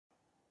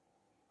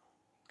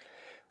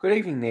Good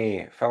evening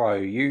there, fellow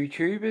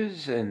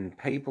YouTubers and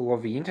people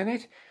of the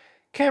internet.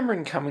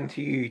 Cameron coming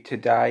to you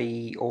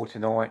today or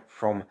tonight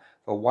from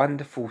the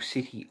wonderful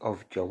city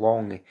of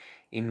Geelong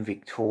in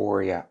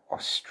Victoria,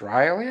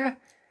 Australia.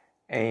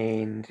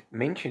 And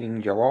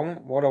mentioning Geelong,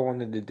 what I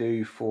wanted to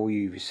do for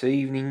you this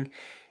evening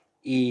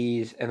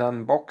is an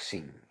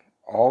unboxing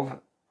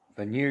of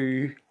the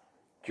new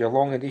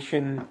Geelong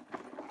Edition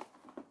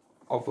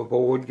of the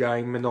board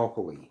game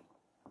Monopoly.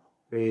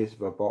 There's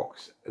the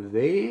box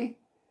there.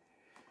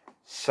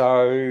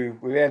 So,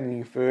 without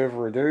any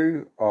further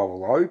ado,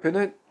 I'll open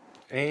it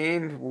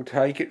and we'll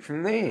take it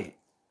from there.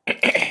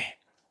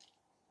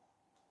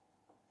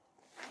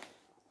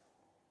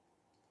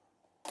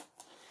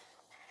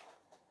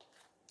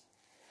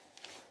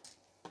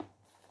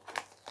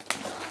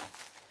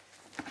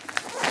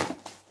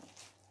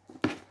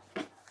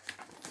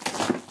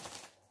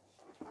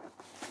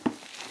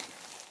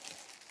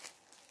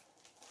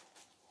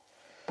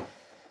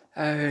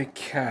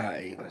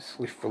 Okay, let's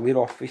lift the lid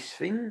off this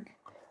thing.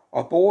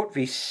 I bought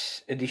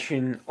this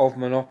edition of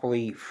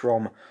Monopoly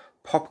from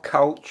Pop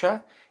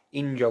Culture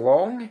in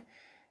Geelong,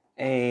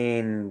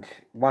 and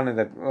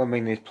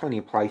there's plenty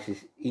of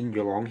places in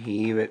Geelong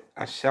here that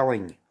are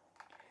selling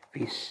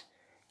this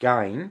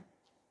game,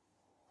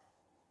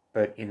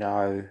 but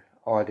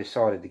I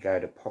decided to go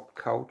to Pop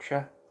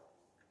Culture.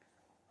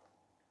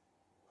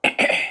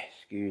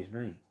 Excuse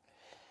me.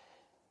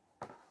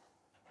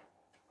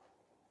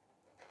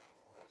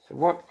 So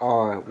what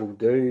I will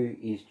do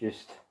is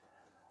just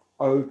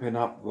open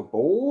up the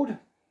board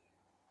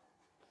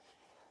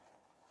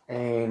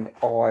and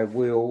I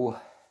will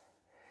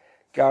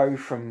go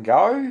from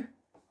go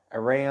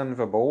around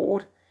the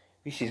board.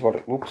 This is what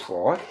it looks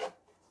like.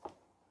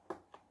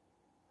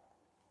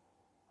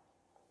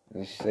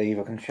 Let's see if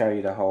I can show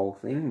you the whole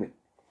thing,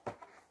 but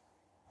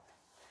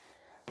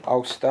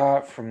I'll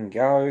start from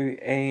go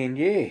and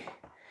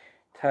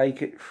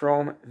take it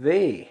from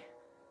there.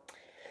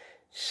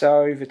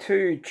 So the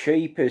two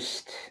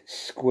cheapest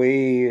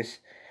squares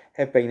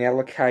have been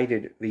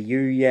allocated the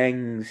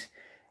Yuyangs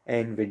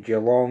and the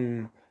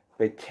Geelong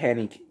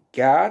Botanic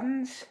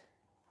Gardens.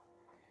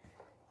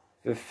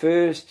 The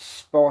first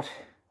spot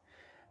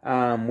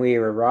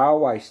where a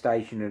railway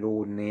station would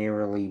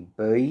ordinarily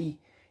be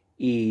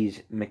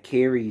is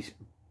Macquarie's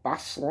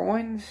bus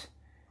lines.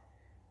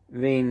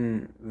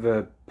 Then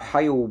the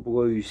pale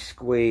blue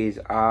squares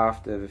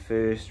after the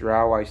first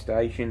railway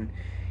station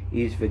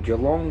is the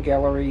Geelong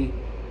Gallery,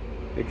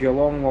 the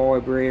Geelong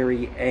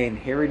Library and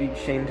Heritage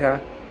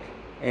Centre,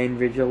 and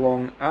the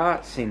Geelong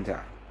Arts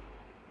Centre.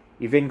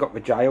 You've then got the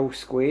Jail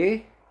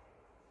Square,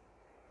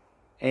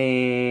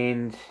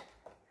 and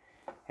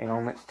hang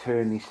on, let's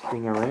turn this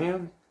thing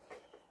around.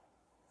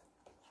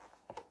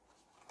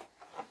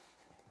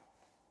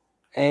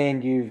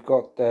 And you've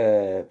got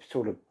the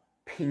sort of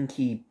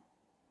pinky,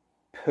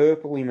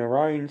 purpley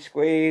maroon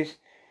squares,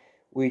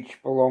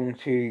 which belong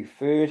to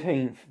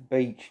 13th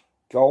Beach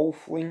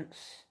Golf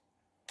Links.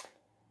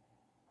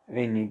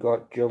 Then you've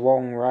got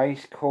Geelong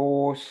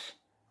Racecourse,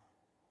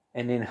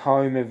 and then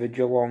home of the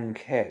Geelong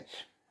Cats.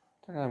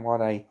 I don't know why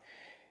they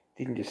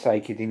didn't just say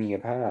Cardinia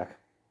Park,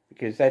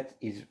 because that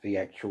is the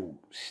actual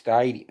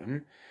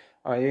stadium.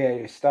 Oh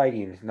yeah, the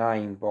stadium's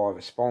named by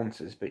the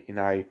sponsors, but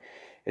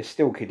it's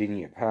still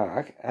Cardinia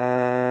Park.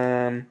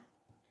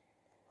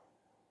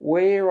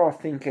 Where I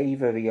think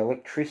either the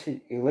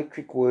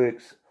electric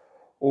works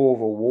or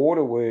the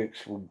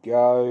waterworks will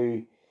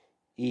go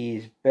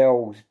is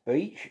Bells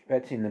Beach.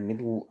 That's in the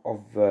middle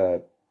of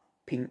the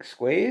pink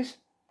squares.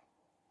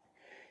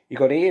 You've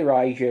got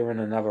AirAsia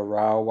and another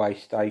railway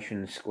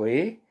station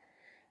square.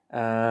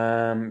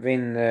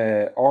 Then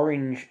the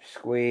orange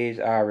squares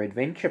are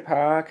Adventure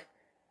Park,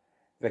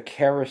 the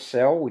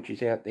Carousel, which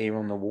is out there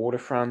on the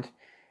waterfront,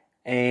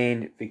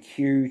 and the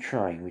Q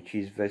train, which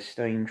is the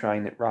steam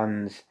train that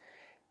runs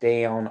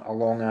down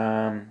along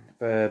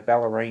the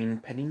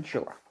Bellarine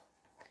Peninsula.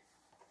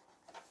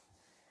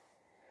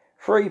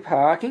 Free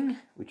parking,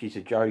 which is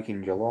a joke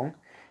in Geelong.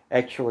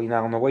 Actually,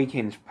 no, on the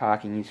weekends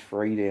parking is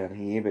free down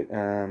here,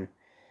 but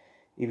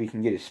if you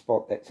can get a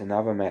spot, that's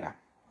another matter.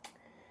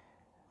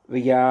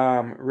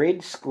 The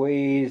red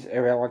squares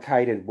are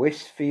allocated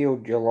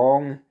Westfield,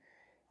 Geelong,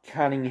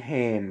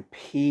 Cunningham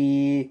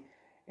Pier,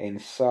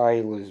 and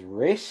Sailors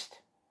Rest.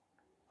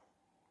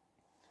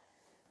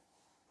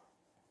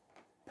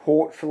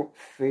 Port Phillip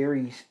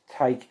ferries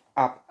take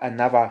up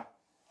another...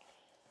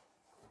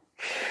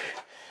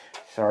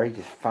 Sorry,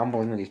 just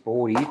fumbling with this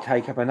board here.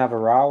 Take up another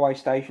railway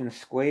station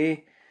square.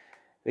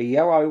 The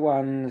yellow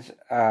ones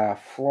are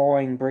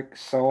Flying Brick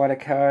Cider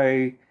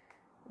Co,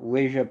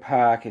 Leisure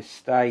Park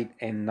Estate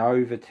and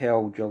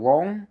Novotel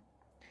Geelong.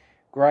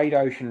 Great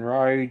Ocean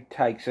Road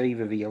takes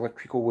either the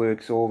electrical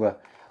works or the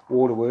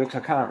waterworks. I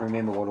can't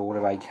remember what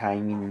order they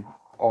came in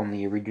on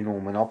the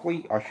original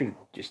Monopoly. I should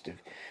just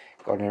have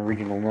got an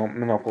original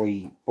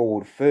Monopoly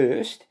board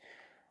first.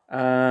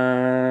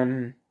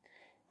 Then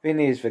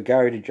there's the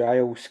Go to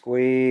Jail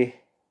Square,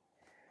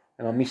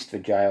 and I missed the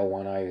jail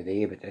one over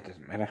there, but that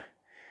doesn't matter.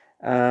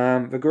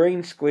 The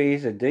green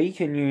squares are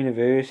Deakin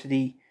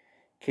University,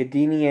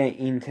 Cardinia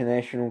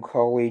International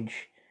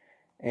College,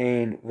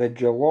 and the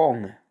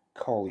Geelong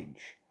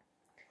College.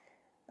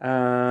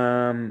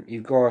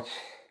 You've got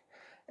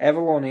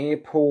Avalon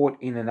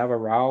Airport in another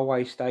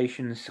railway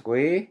station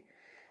square.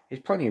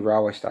 There's plenty of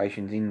railway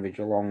stations in the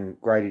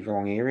Greater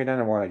Geelong area. I don't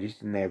know why they just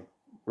didn't have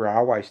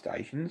railway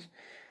stations.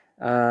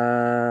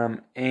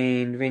 And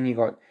then you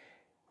got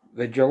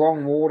the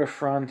Geelong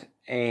Waterfront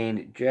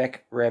and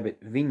Jack Rabbit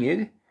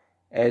Vineyard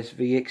as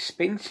the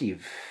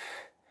expensive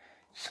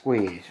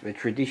squares. The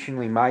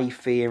traditionally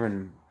Mayfair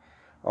and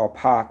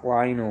Park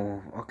Lane,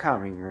 or I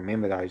can't even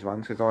remember those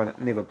ones because I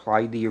never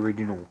played the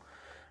original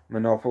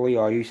Monopoly.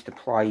 I used to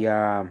play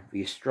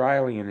the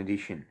Australian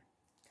edition.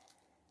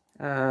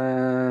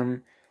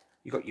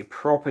 You got your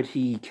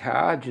property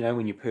card. You know,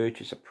 when you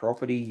purchase a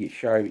property, you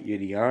show that you're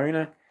the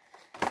owner.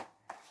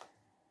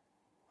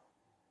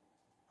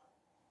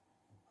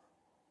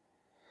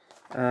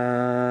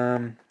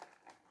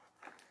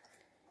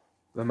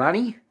 The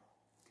money.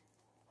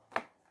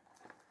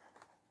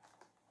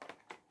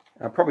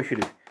 I probably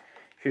should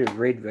have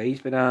read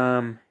these, but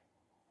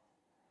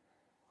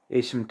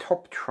there's some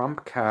top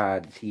trump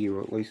cards here,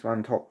 or at least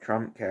one top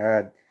trump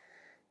card.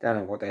 Don't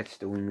know what that's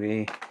doing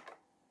there.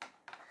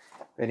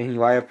 But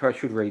anyway, I probably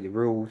should read the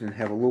rules and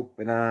have a look.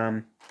 But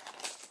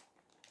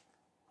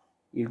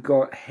you've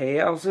got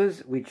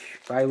houses, which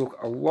they look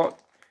a lot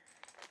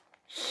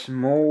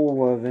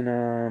smaller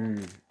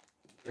than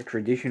a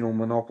traditional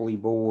Monopoly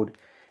board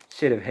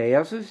set of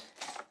houses.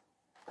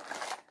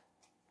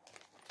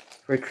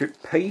 Retro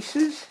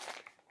pieces,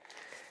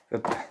 the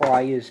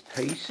players'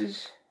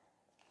 pieces.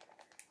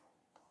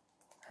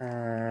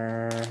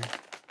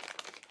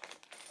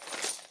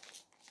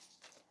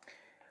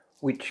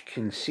 Which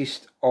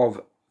consist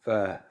of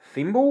the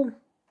thimble,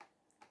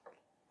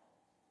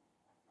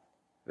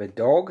 the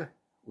dog,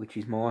 which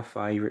is my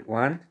favourite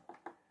one,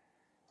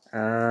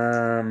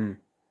 the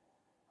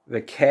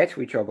cat,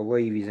 which I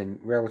believe is a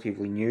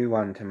relatively new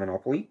one to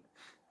Monopoly,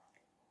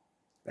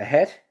 the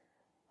hat,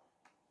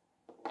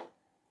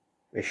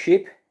 the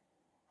ship,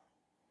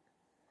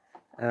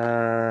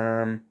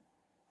 the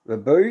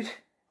boot.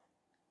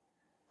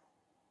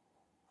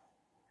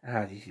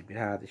 This is a bit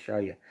hard to show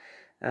you.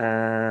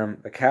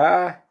 The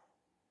car,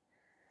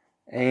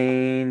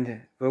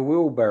 and the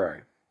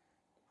wheelbarrow.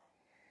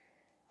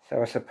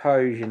 So I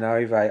suppose, you know,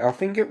 I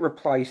think it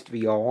replaced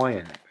the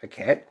iron, the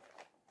cat.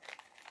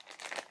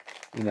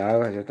 You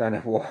know, I don't know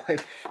why.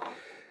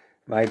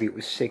 Maybe it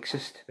was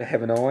sexist to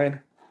have an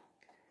iron.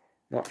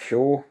 Not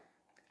sure.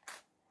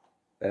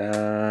 But,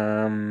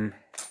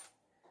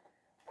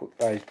 put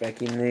those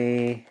back in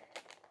there.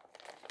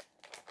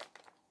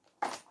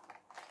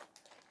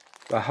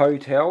 The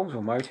hotels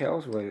or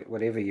motels,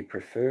 whatever you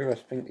prefer. I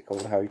think they're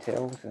called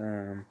hotels.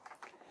 And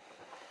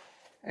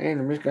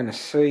I'm just going to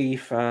see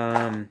if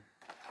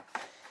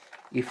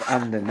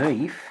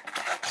underneath.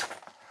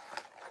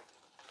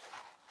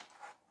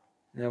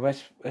 Now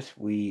that's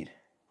weird.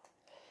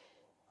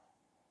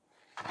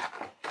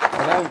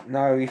 I don't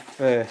know if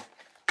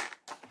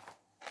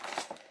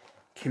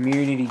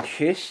community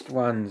chest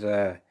ones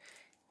are.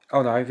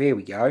 Oh no, there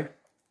we go.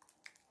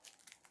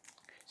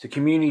 So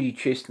community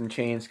chest and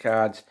chance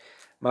cards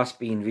must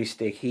be in this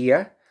deck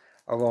here,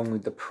 along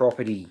with the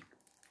property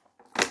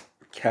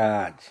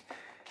cards.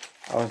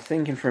 I was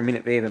thinking for a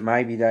minute there that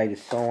maybe they'd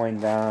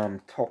assigned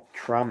top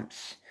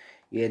trumps.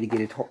 You had to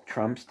get a top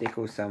trumps deck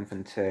or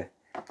something to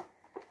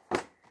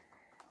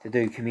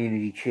do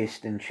community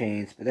chest and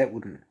chance, but that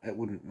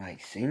wouldn't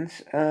make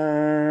sense.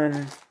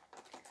 And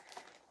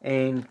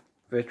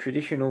the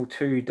traditional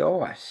 2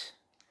 dice.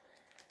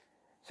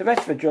 So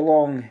that's the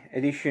Geelong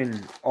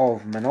edition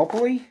of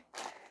Monopoly.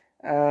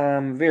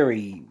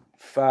 Very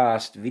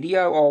fast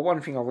video. Oh,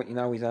 one thing I'll let you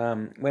know is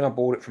when I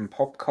bought it from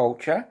Pop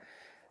Culture,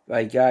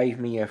 they gave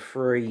me a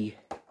free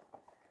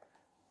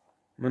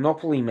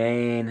Monopoly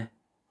Man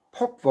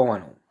pop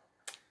vinyl.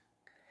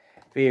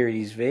 There it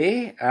is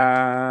there.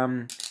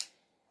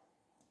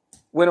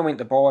 When I went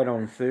to buy it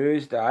on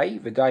Thursday,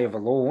 the day of the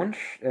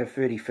launch,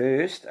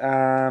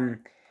 31st,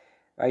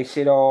 they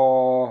said,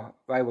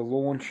 they were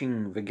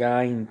launching the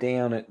game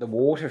down at the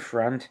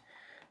waterfront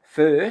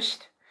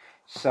first,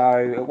 so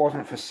it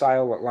wasn't for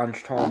sale at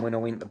lunchtime when I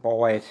went to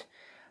buy it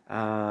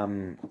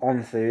on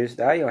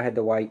Thursday. I had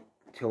to wait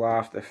till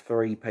after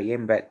 3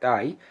 PM that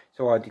day,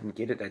 so I didn't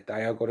get it that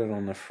day. I got it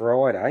on the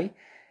Friday,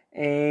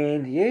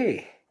 and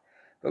yeah.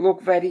 But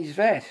look, that is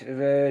that,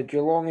 the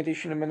Geelong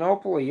edition of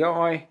Monopoly.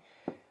 I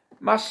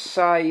must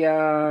say,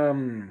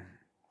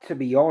 to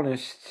be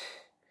honest,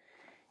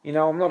 you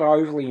know, I'm not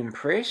overly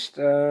impressed.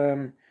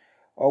 I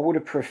would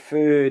have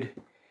preferred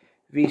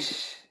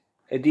this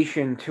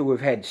edition to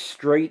have had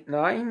street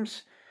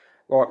names,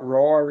 like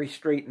Ryrie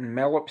Street and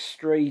Mallop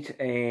Street,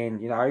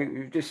 and, you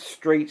know, just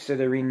streets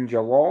that are in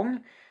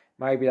Geelong.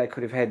 Maybe they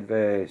could have had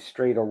the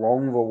street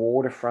along the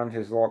waterfront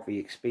as like the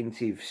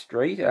expensive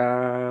street.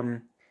 Yeah,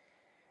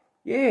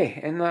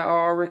 and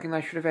I reckon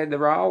they should have had the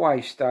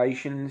railway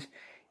stations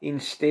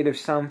instead of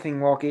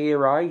something like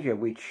Air Asia,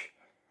 which,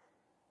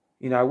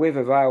 you know,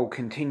 whether they'll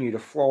continue to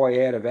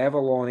fly out of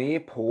Avalon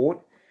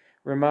Airport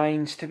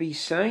remains to be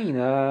seen.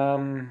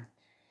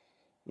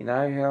 You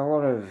know, a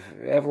lot of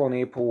Avalon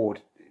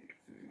Airport,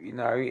 you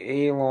know,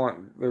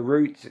 the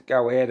routes that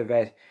go out of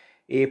that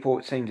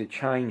airport seem to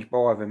change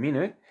by the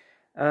minute.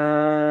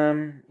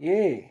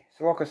 Yeah,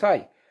 so like I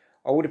say,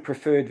 I would have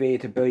preferred there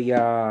to be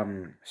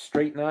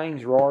street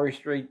names, Ryrie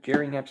Street,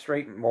 Gerringap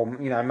Street, well,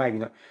 you know, maybe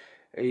not,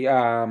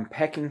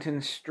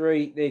 Packington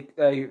Street.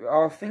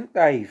 I think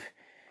they've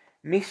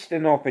missed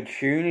an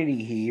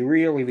opportunity here.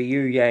 Really, the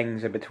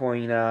Yuyangs are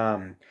between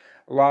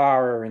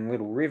Lara and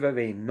Little River.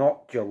 They're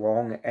not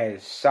Geelong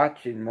as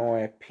such, in my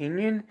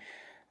opinion.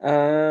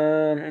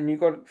 And you've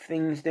got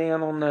things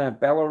down on the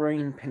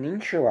Bellarine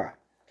Peninsula.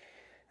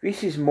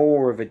 This is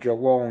more of a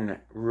Geelong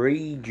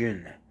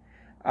region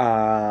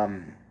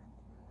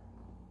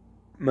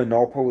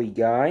Monopoly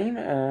game.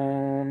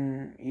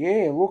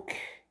 Yeah, look,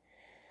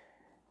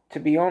 to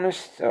be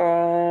honest,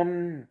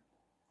 I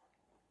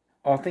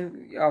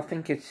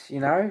think it's, you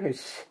know,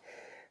 it's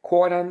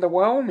quite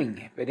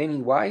underwhelming. But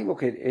anyway,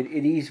 look, it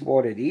is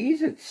what it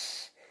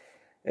is.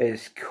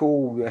 It's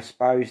cool, I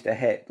suppose,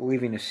 to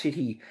live in a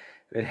city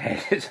that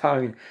has its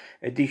own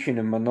edition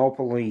of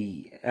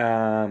Monopoly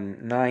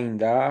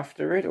named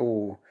after it,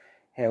 or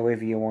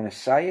however you want to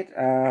say it.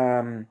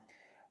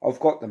 I've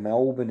got the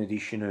Melbourne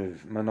edition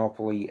of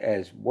Monopoly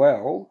as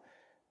well.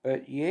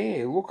 But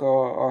yeah, look,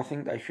 I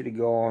think they should have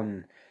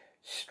gone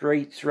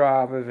streets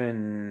rather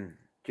than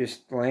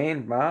just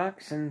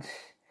landmarks, and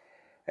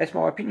that's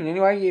my opinion.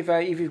 Anyway,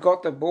 if you've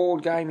got the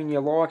board game and you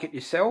like it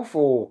yourself,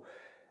 or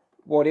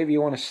whatever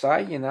you want to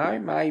say, you know,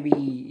 maybe,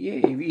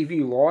 yeah, if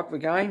you like the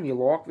game, you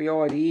like the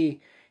idea,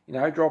 you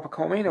know, drop a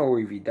comment, or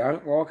if you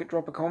don't like it,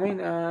 drop a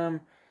comment.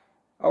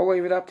 I'll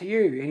leave it up to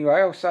you. Anyway,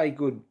 I'll say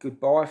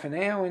goodbye for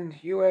now, and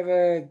you have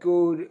a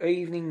good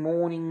evening,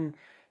 morning,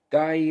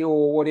 day,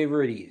 or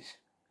whatever it is.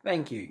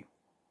 Thank you.